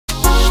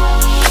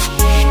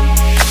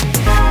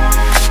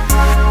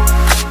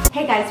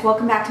guys,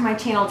 welcome back to my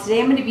channel. Today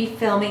I'm going to be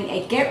filming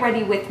a get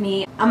ready with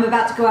me. I'm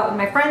about to go out with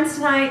my friends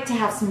tonight to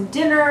have some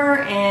dinner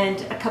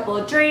and a couple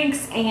of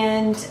drinks,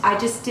 and I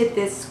just did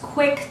this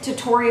quick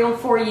tutorial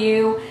for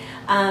you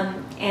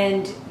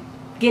and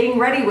getting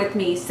ready with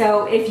me.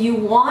 So if you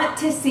want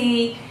to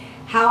see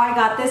how I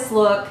got this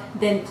look,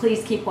 then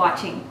please keep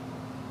watching.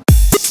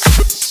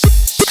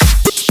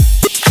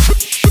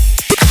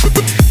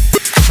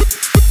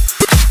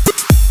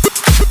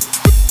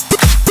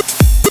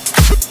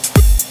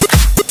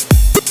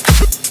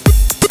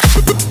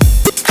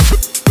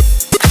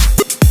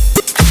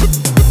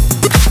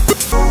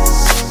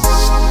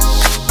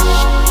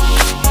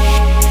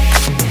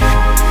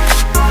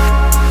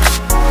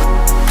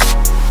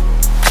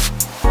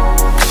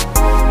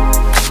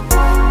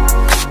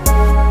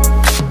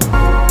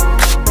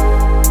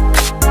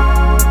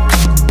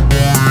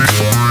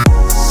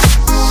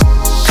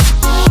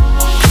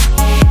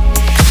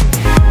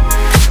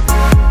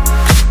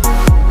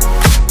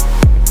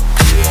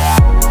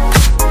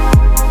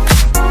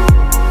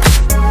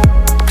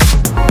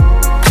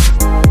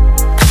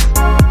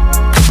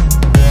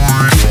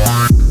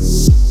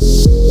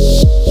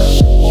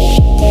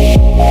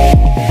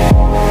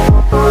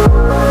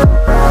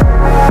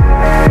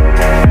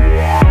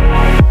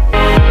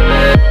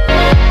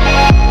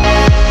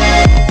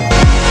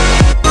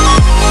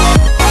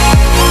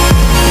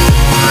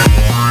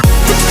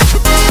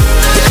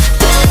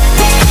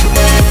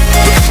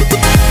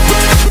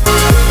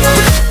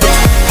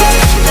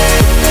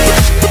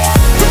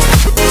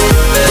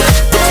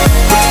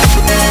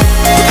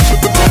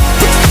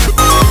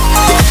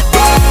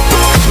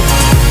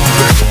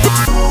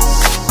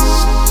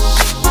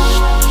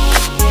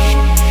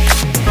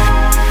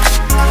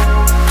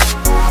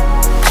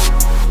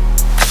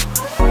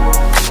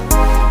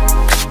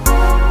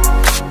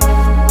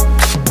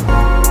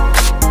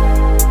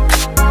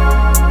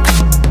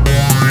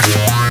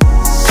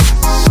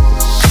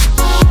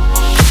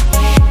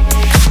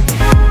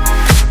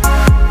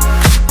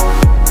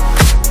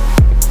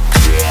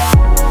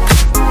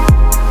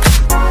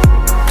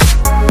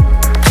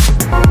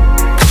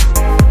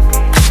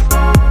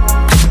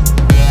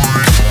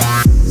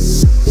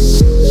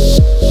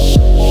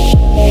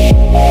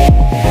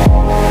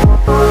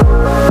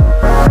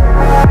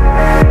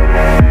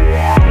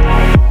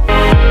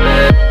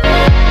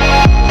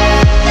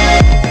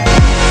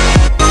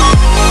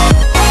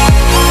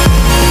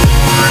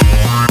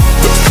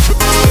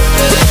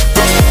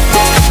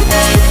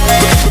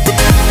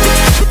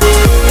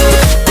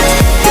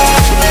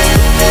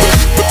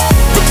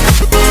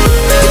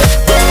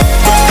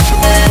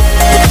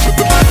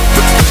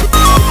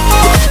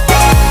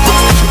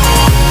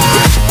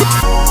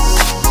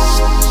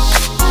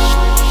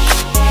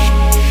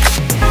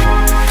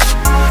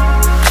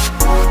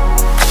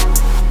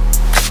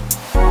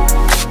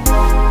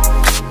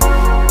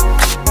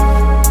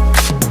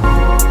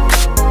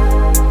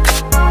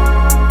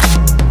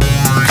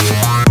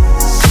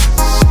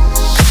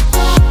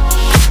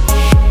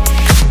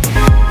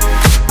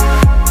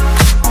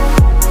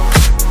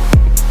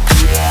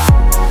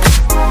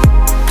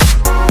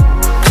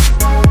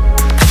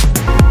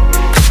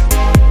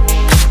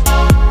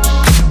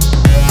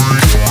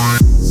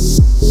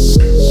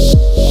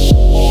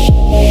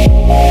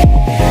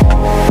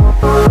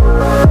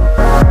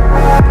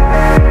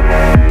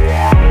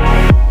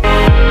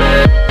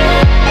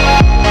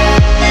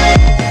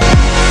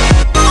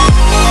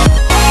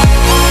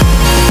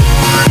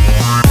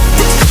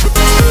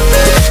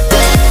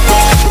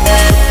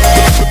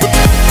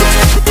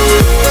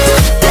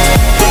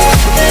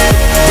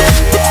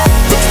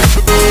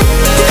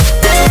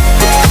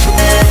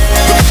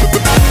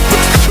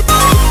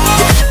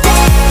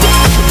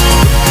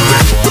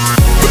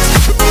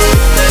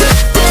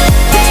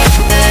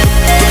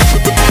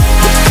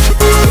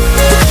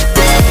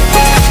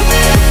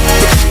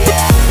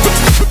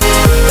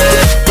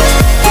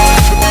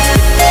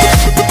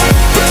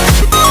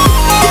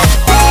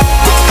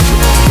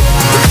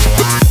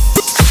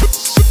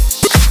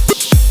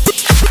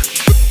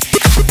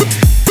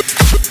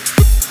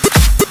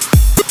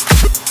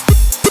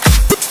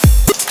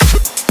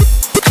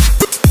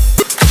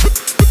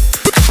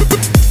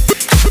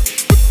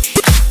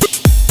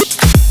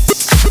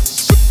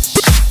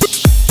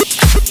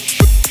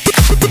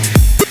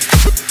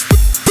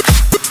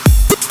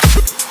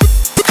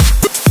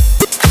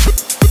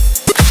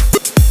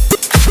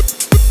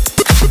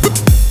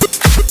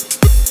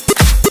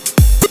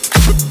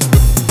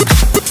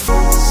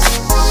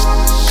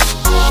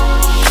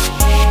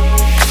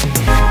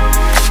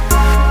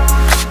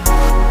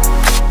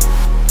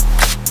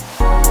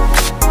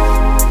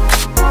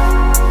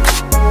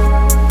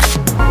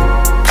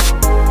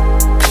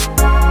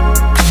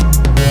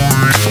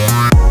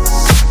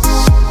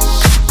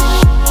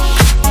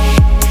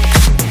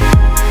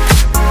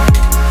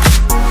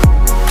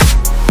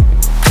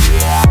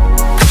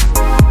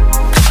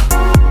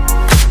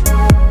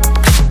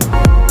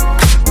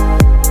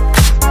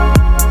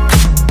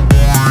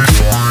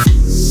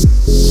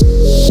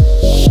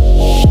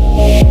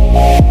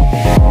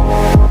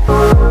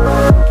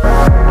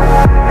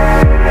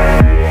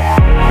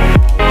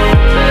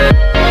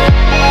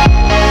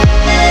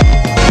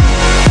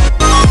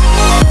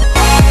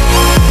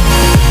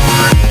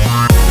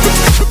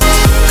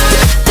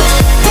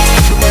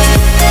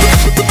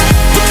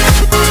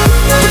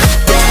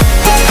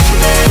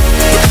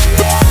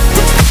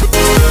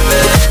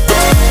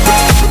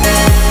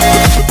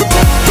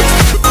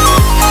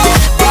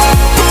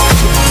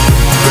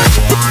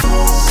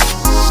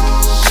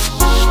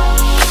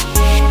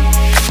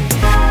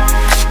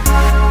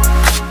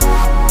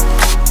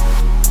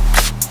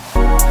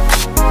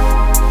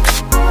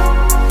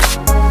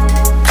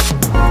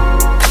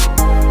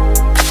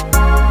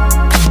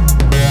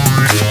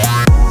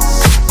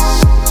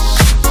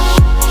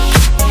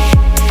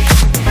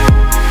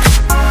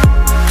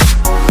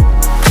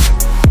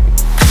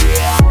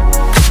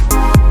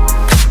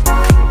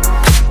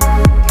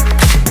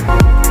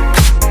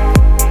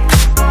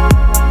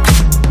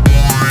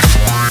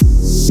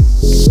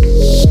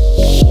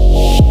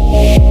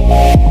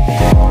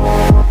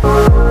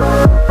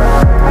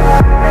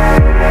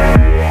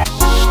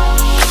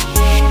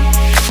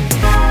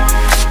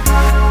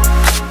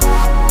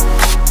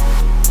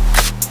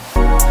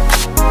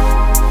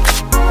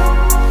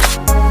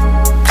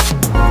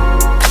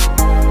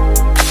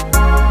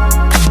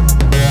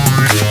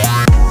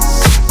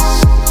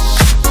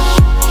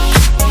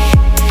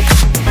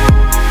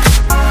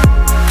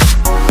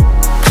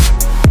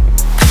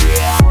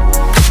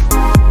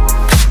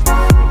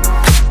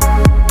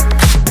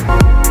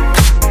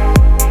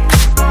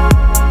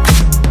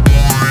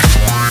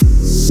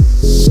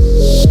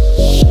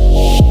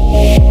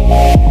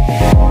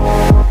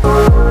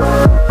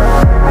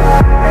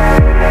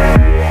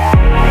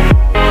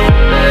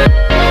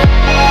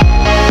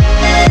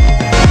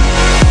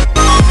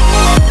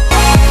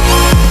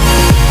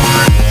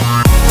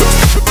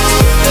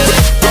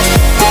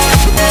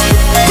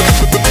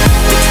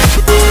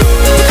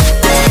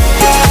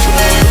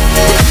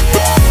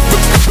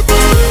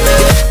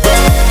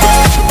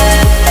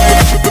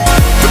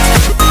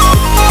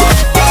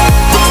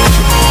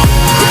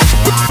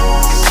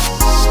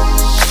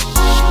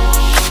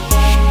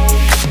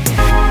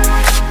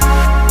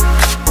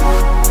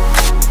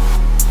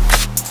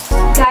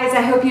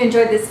 you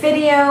enjoyed this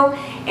video,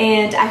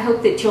 and I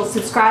hope that you'll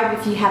subscribe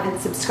if you haven't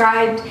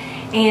subscribed.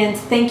 And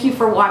thank you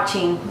for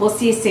watching. We'll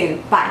see you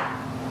soon. Bye.